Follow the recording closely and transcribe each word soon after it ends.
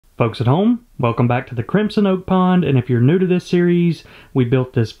Folks at home, welcome back to the Crimson Oak Pond, and if you're new to this series, we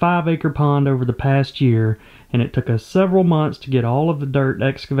built this 5-acre pond over the past year, and it took us several months to get all of the dirt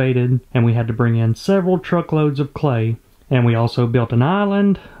excavated, and we had to bring in several truckloads of clay, and we also built an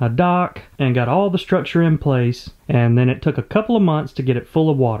island, a dock, and got all the structure in place, and then it took a couple of months to get it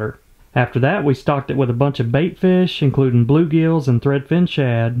full of water. After that, we stocked it with a bunch of bait fish, including bluegills and threadfin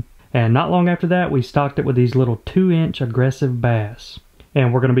shad, and not long after that, we stocked it with these little 2-inch aggressive bass.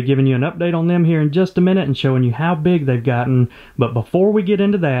 And we're going to be giving you an update on them here in just a minute and showing you how big they've gotten. But before we get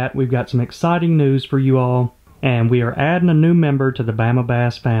into that, we've got some exciting news for you all. And we are adding a new member to the Bama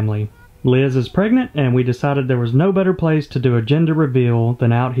Bass family. Liz is pregnant, and we decided there was no better place to do a gender reveal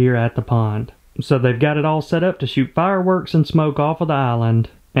than out here at the pond. So they've got it all set up to shoot fireworks and smoke off of the island.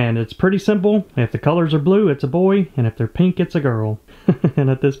 And it's pretty simple. If the colors are blue, it's a boy, and if they're pink, it's a girl. And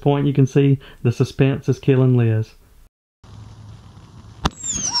at this point, you can see the suspense is killing Liz.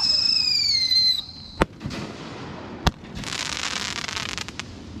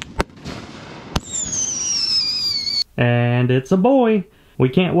 And it's a boy! We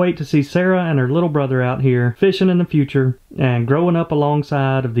can't wait to see Sarah and her little brother out here fishing in the future and growing up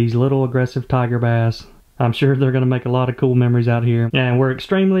alongside of these little aggressive tiger bass. I'm sure they're going to make a lot of cool memories out here, and we're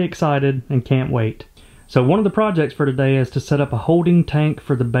extremely excited and can't wait. So one of the projects for today is to set up a holding tank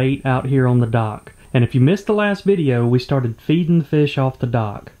for the bait out here on the dock. And if you missed the last video, we started feeding the fish off the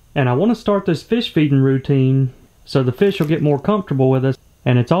dock. And I want to start this fish feeding routine so the fish will get more comfortable with us,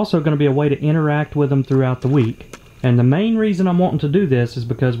 and it's also going to be a way to interact with them throughout the week. And the main reason I'm wanting to do this is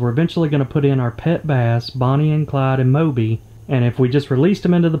because we're eventually going to put in our pet bass, Bonnie and Clyde and Moby, and if we just release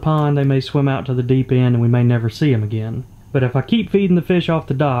them into the pond, they may swim out to the deep end and we may never see them again. But if I keep feeding the fish off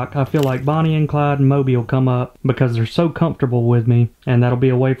the dock, I feel like Bonnie and Clyde and Moby will come up because they're so comfortable with me, and that'll be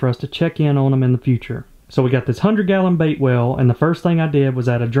a way for us to check in on them in the future. So we got this 100-gallon bait well, and the first thing I did was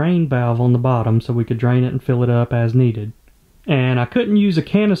add a drain valve on the bottom so we could drain it and fill it up as needed. And I couldn't use a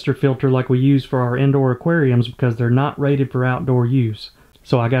canister filter like we use for our indoor aquariums because they're not rated for outdoor use.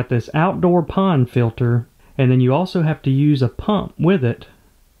 So I got this outdoor pond filter, and then you also have to use a pump with it.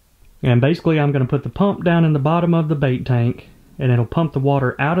 And basically I'm going to put the pump down in the bottom of the bait tank, and it'll pump the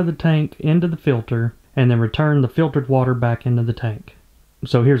water out of the tank into the filter, and then return the filtered water back into the tank.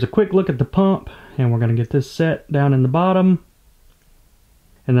 So here's a quick look at the pump, and we're going to get this set down in the bottom.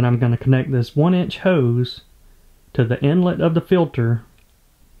 And then I'm going to connect this 1-inch hose to the inlet of the filter,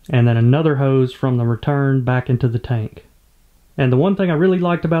 and then another hose from the return back into the tank. And the one thing I really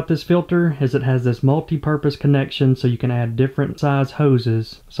liked about this filter is it has this multi-purpose connection so you can add different size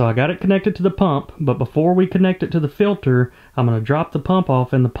hoses. So I got it connected to the pump, but before we connect it to the filter, I'm going to drop the pump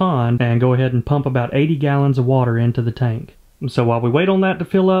off in the pond and go ahead and pump about 80 gallons of water into the tank. So while we wait on that to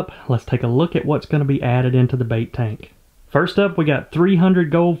fill up, let's take a look at what's going to be added into the bait tank. First up, we got 300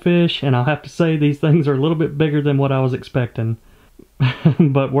 goldfish, and I'll have to say these things are a little bit bigger than what I was expecting.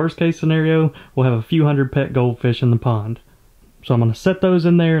 But worst case scenario, we'll have a few hundred pet goldfish in the pond. So I'm going to set those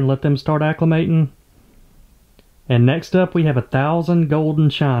in there and let them start acclimating. And next up, we have 1,000 golden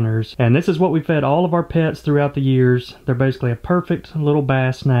shiners, and this is what we fed all of our pets throughout the years. They're basically a perfect little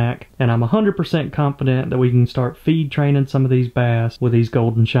bass snack, and I'm 100% confident that we can start feed training some of these bass with these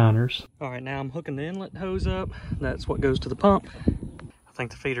golden shiners. Alright, now I'm hooking the inlet hose up. That's what goes to the pump. I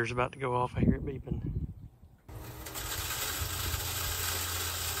think the feeder's about to go off. I hear it beeping.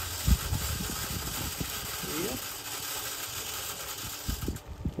 Yep.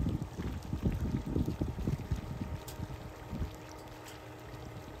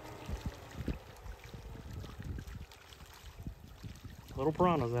 Little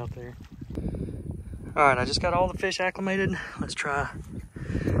piranhas out there. Alright, I just got all the fish acclimated. Let's try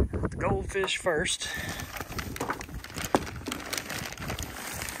the goldfish first.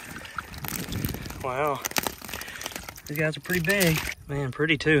 Wow, these guys are pretty big. Man,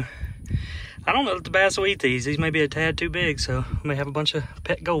 pretty too. I don't know if the bass will eat these. These may be a tad too big, so we may have a bunch of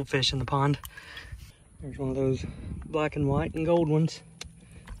pet goldfish in the pond. There's one of those black and white and gold ones.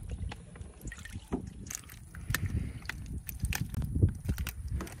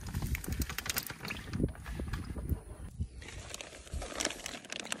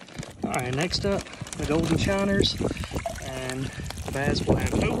 Alright, next up, the golden shiners, and the bass will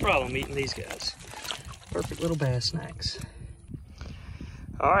have no problem eating these guys. Perfect little bass snacks.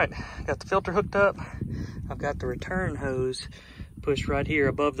 Alright, got the filter hooked up. I've got the return hose pushed right here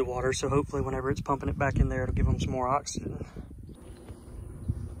above the water, so hopefully whenever it's pumping it back in there, it'll give them some more oxygen.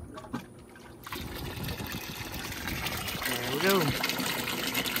 There we go.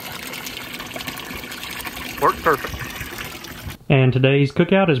 Worked perfect. And today's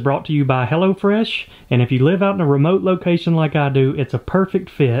cookout is brought to you by HelloFresh, and if you live out in a remote location like I do, it's a perfect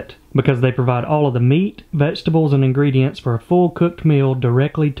fit because they provide all of the meat, vegetables, and ingredients for a full cooked meal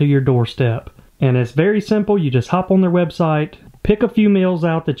directly to your doorstep. And it's very simple. You just hop on their website, pick a few meals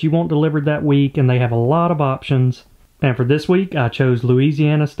out that you want delivered that week, and they have a lot of options. And for this week, I chose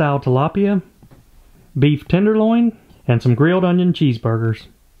Louisiana-style tilapia, beef tenderloin, and some grilled onion cheeseburgers.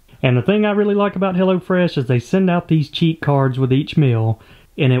 And the thing I really like about HelloFresh is they send out these cheat cards with each meal,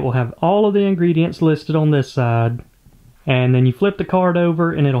 and it will have all of the ingredients listed on this side. And then you flip the card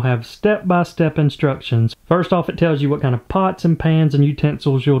over and it'll have step-by-step instructions. First off, it tells you what kind of pots and pans and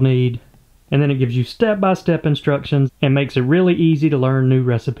utensils you'll need. And then it gives you step-by-step instructions and makes it really easy to learn new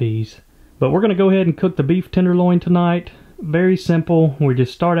recipes. But we're going to go ahead and cook the beef tenderloin tonight. Very simple. We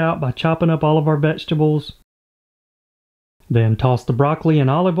just start out by chopping up all of our vegetables. Then toss the broccoli in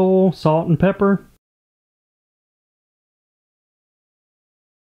olive oil, salt, and pepper.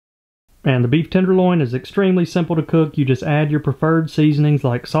 And the beef tenderloin is extremely simple to cook. You just add your preferred seasonings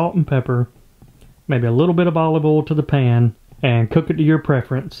like salt and pepper, maybe a little bit of olive oil to the pan, and cook it to your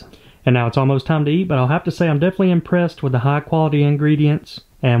preference. And now it's almost time to eat, but I'll have to say I'm definitely impressed with the high quality ingredients,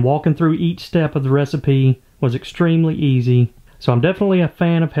 and walking through each step of the recipe was extremely easy. So I'm definitely a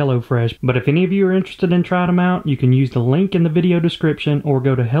fan of HelloFresh, but if any of you are interested in trying them out, you can use the link in the video description or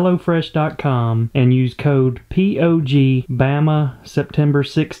go to HelloFresh.com and use code POGBAMA September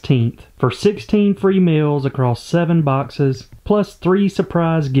 16th for 16 free meals across 7 boxes, plus 3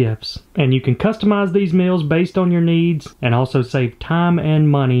 surprise gifts. And you can customize these meals based on your needs and also save time and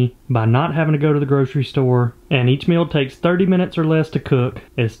money by not having to go to the grocery store. And each meal takes 30 minutes or less to cook.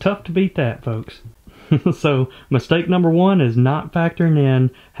 It's tough to beat that, folks. So, mistake number 1 is not factoring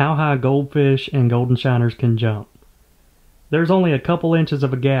in how high goldfish and golden shiners can jump. There's only a couple inches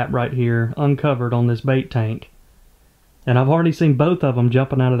of a gap right here uncovered on this bait tank, and I've already seen both of them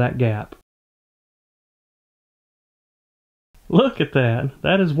jumping out of that gap. Look at that!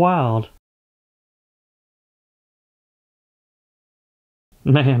 That is wild!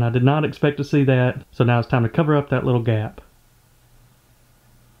 Man, I did not expect to see that, so now it's time to cover up that little gap.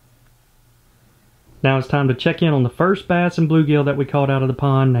 Now it's time to check in on the first bass and bluegill that we caught out of the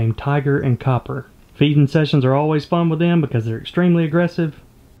pond, named Tiger and Copper. Feeding sessions are always fun with them because they're extremely aggressive.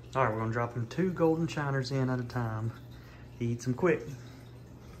 Alright, we're going to drop them 2 golden shiners in at a time. He eats them quick.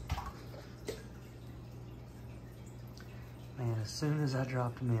 Man, as soon as I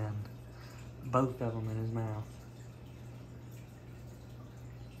dropped them in, both of them in his mouth.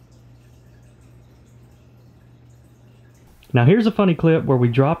 Now here's a funny clip where we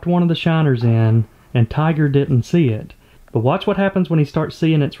dropped one of the shiners in and Tiger didn't see it. But watch what happens when he starts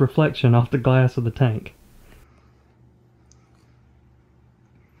seeing its reflection off the glass of the tank.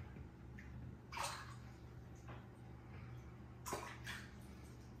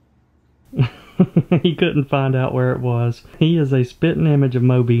 He couldn't find out where it was. He is a spitting image of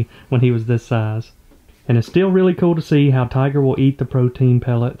Moby when he was this size. And it's still really cool to see how Tiger will eat the protein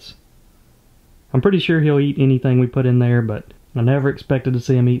pellets. I'm pretty sure he'll eat anything we put in there, but I never expected to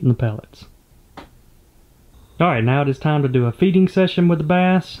see him eating the pellets. Alright, now it is time to do a feeding session with the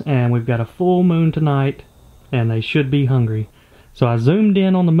bass, and we've got a full moon tonight, and they should be hungry. So I zoomed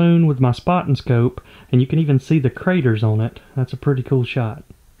in on the moon with my spotting scope, and you can even see the craters on it. That's a pretty cool shot.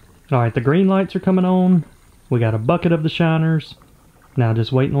 Alright, the green lights are coming on. We got a bucket of the shiners. Now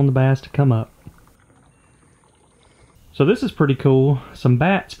just waiting on the bass to come up. So this is pretty cool. Some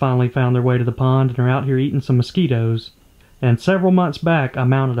bats finally found their way to the pond and are out here eating some mosquitoes. And several months back I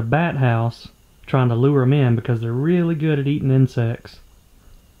mounted a bat house trying to lure them in because they're really good at eating insects.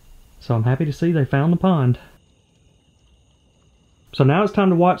 So I'm happy to see they found the pond. So now it's time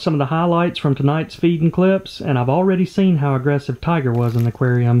to watch some of the highlights from tonight's feeding clips, and I've already seen how aggressive Tiger was in the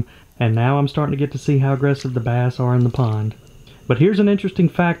aquarium, and now I'm starting to get to see how aggressive the bass are in the pond. But here's an interesting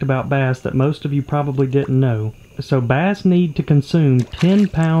fact about bass that most of you probably didn't know. So bass need to consume 10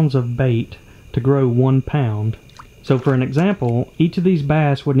 pounds of bait to grow 1 pound. So for an example, each of these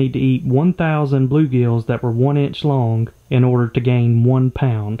bass would need to eat 1,000 bluegills that were 1 inch long in order to gain 1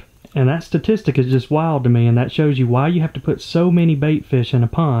 pound. And that statistic is just wild to me, and that shows you why you have to put so many bait fish in a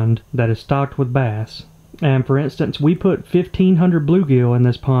pond that is stocked with bass. And for instance, we put 1,500 bluegill in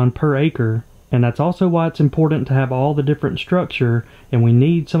this pond per acre, and that's also why it's important to have all the different structure, and we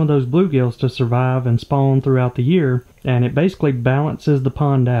need some of those bluegills to survive and spawn throughout the year, and it basically balances the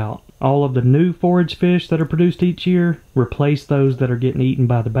pond out. All of the new forage fish that are produced each year replace those that are getting eaten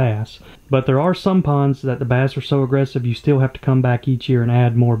by the bass. But there are some ponds that the bass are so aggressive you still have to come back each year and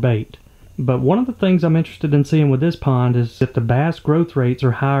add more bait. But one of the things I'm interested in seeing with this pond is if the bass growth rates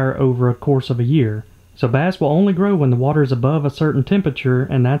are higher over a course of a year. So bass will only grow when the water is above a certain temperature,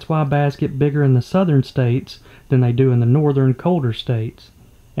 and that's why bass get bigger in the southern states than they do in the northern, colder states.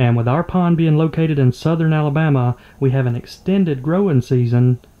 And with our pond being located in southern Alabama, we have an extended growing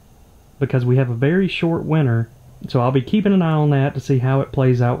season because we have a very short winter. So I'll be keeping an eye on that to see how it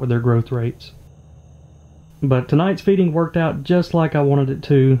plays out with their growth rates. But tonight's feeding worked out just like I wanted it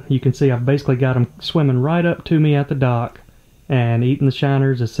to. You can see I've basically got them swimming right up to me at the dock and eating the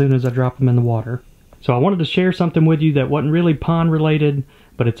shiners as soon as I drop them in the water. So I wanted to share something with you that wasn't really pond related,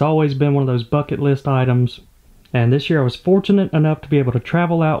 but it's always been one of those bucket list items. And this year I was fortunate enough to be able to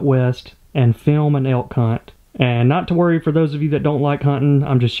travel out west and film an elk hunt. And not to worry for those of you that don't like hunting,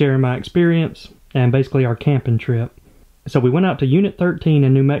 I'm just sharing my experience and basically our camping trip. So we went out to Unit 13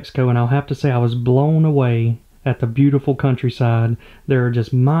 in New Mexico, and I'll have to say I was blown away at the beautiful countryside. There are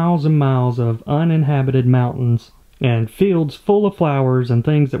just miles and miles of uninhabited mountains and fields full of flowers and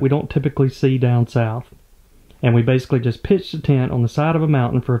things that we don't typically see down south. And we basically just pitched a tent on the side of a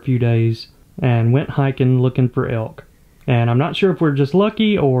mountain for a few days and went hiking looking for elk. And I'm not sure if we're just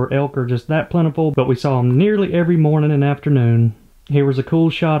lucky or elk are just that plentiful, but we saw them nearly every morning and afternoon. Here was a cool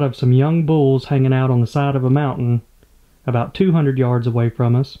shot of some young bulls hanging out on the side of a mountain about 200 yards away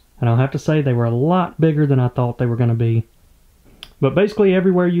from us, and I'll have to say they were a lot bigger than I thought they were going to be. But basically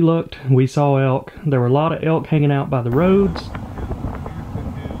everywhere you looked, we saw elk. There were a lot of elk hanging out by the roads.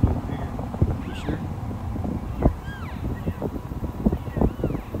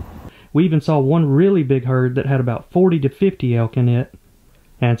 We even saw one really big herd that had about 40 to 50 elk in it,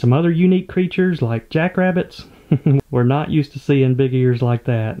 and some other unique creatures like jackrabbits. We're not used to seeing big ears like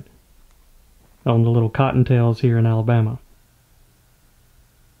that on the little cottontails here in Alabama.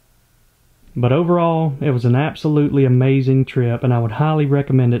 But overall, it was an absolutely amazing trip, and I would highly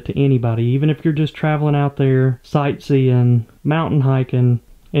recommend it to anybody, even if you're just traveling out there, sightseeing, mountain hiking.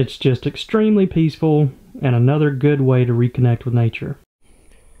 It's just extremely peaceful and another good way to reconnect with nature.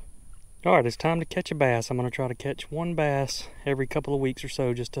 Alright, it's time to catch a bass. I'm going to try to catch one bass every couple of weeks or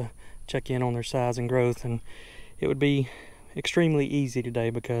so just to check in on their size and growth, and it would be extremely easy today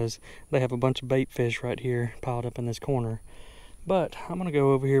because they have a bunch of bait fish right here piled up in this corner. But I'm going to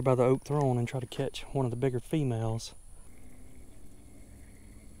go over here by the oak throne and try to catch one of the bigger females.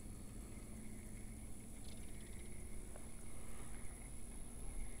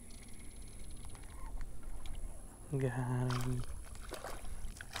 Got him.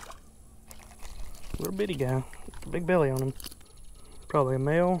 Little bitty guy, big belly on him. Probably a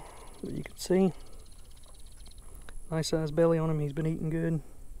male, but you can see. Nice sized belly on him, he's been eating good.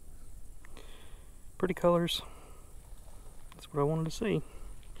 Pretty colors. That's what I wanted to see.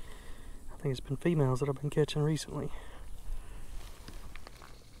 I think it's been females that I've been catching recently.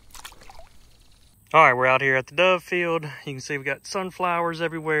 Alright, we're out here at the dove field. You can see we got sunflowers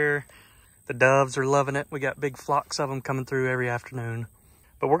everywhere. The doves are loving it. We got big flocks of them coming through every afternoon.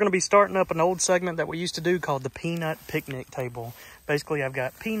 But we're going to be starting up an old segment that we used to do called the peanut picnic table. Basically, I've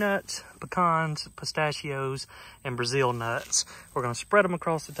got peanuts, pecans, pistachios, and Brazil nuts. We're going to spread them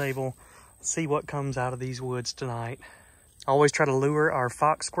across the table, see what comes out of these woods tonight. I always try to lure our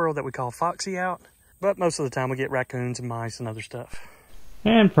fox squirrel that we call Foxy out, but most of the time we get raccoons and mice and other stuff.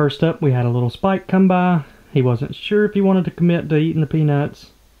 And first up, we had a little Spike come by. He wasn't sure if he wanted to commit to eating the peanuts,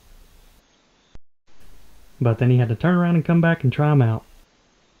 but then he had to turn around and come back and try them out.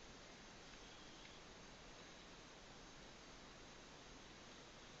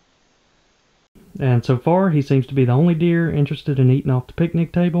 And so far, he seems to be the only deer interested in eating off the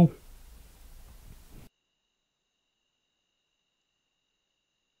picnic table.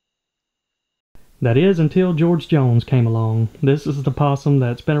 That is until George Jones came along. This is the possum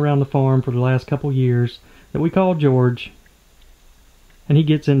that's been around the farm for the last couple years that we call George. And he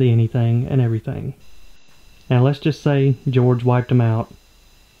gets into anything and everything. And let's just say George wiped him out.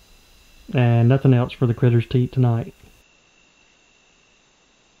 And nothing else for the critters to eat tonight.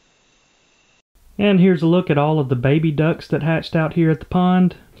 And here's a look at all of the baby ducks that hatched out here at the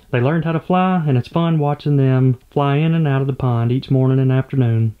pond. They learned how to fly, and it's fun watching them fly in and out of the pond each morning and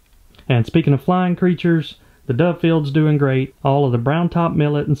afternoon. And speaking of flying creatures, the dove field's doing great. All of the brown top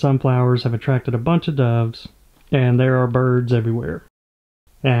millet and sunflowers have attracted a bunch of doves, and there are birds everywhere.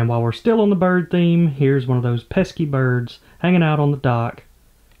 And while we're still on the bird theme, here's one of those pesky birds hanging out on the dock,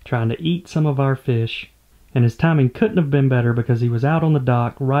 trying to eat some of our fish. And his timing couldn't have been better because he was out on the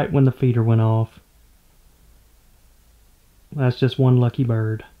dock right when the feeder went off. That's just one lucky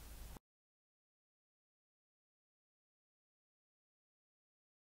bird.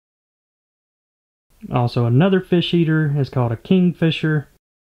 Also, another fish eater is called a kingfisher.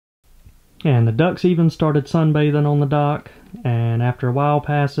 And the ducks even started sunbathing on the dock. And after a while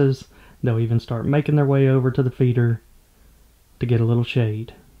passes, they'll even start making their way over to the feeder to get a little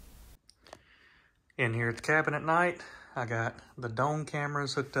shade. In here at the cabin at night, I got the dome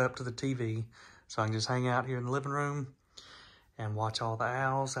cameras hooked up to the TV, so I can just hang out here in the living room and watch all the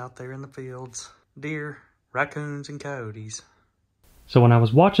owls out there in the fields, deer, raccoons, and coyotes. So when I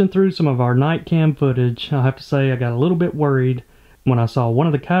was watching through some of our night cam footage, I'll have to say I got a little bit worried when I saw one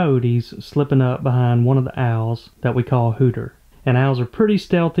of the coyotes slipping up behind one of the owls that we call Hooter. And owls are pretty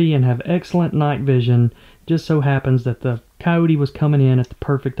stealthy and have excellent night vision. Just so happens that the coyote was coming in at the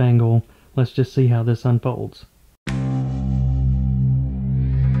perfect angle. Let's just see how this unfolds.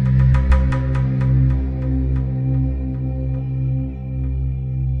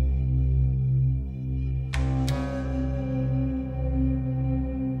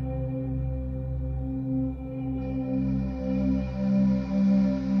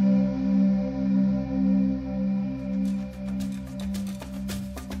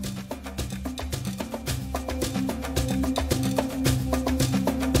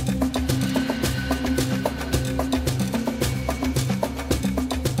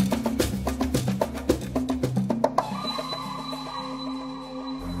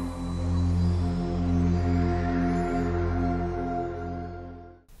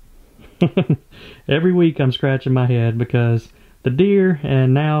 Every week I'm scratching my head because the deer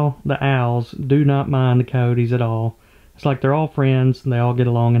and now the owls do not mind the coyotes at all. It's like they're all friends and they all get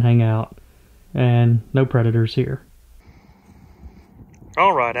along and hang out, and no predators here.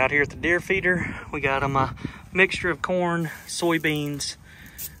 Alright, out here at the deer feeder, we got them a mixture of corn, soybeans,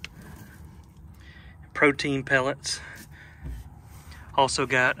 protein pellets. Also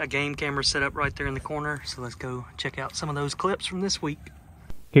got a game camera set up right there in the corner, so let's go check out some of those clips from this week.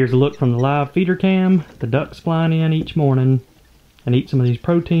 Here's a look from the live feeder cam. The ducks flying in each morning and eat some of these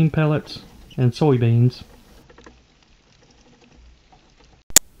protein pellets and soybeans.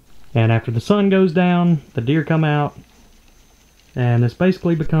 And after the sun goes down, the deer come out, and this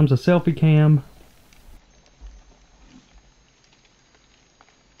basically becomes a selfie cam.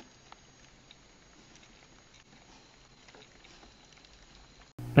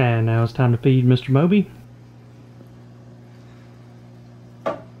 And now it's time to feed Mr. Moby.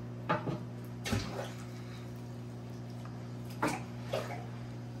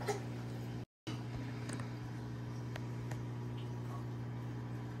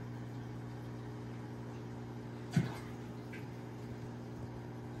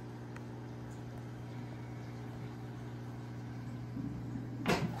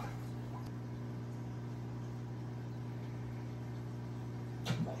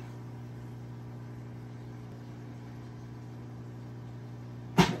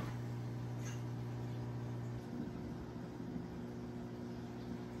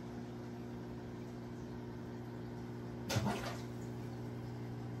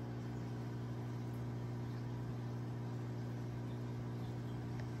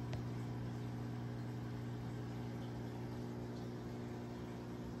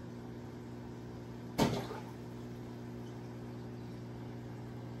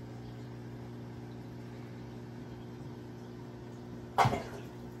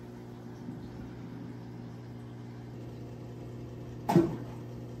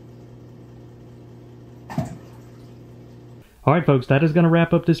 Alright folks, that is going to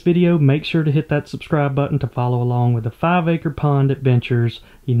wrap up this video. Make sure to hit that subscribe button to follow along with the 5-acre pond adventures.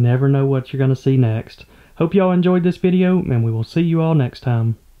 You never know what you're going to see next. Hope y'all enjoyed this video, and we will see you all next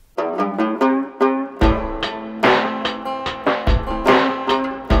time.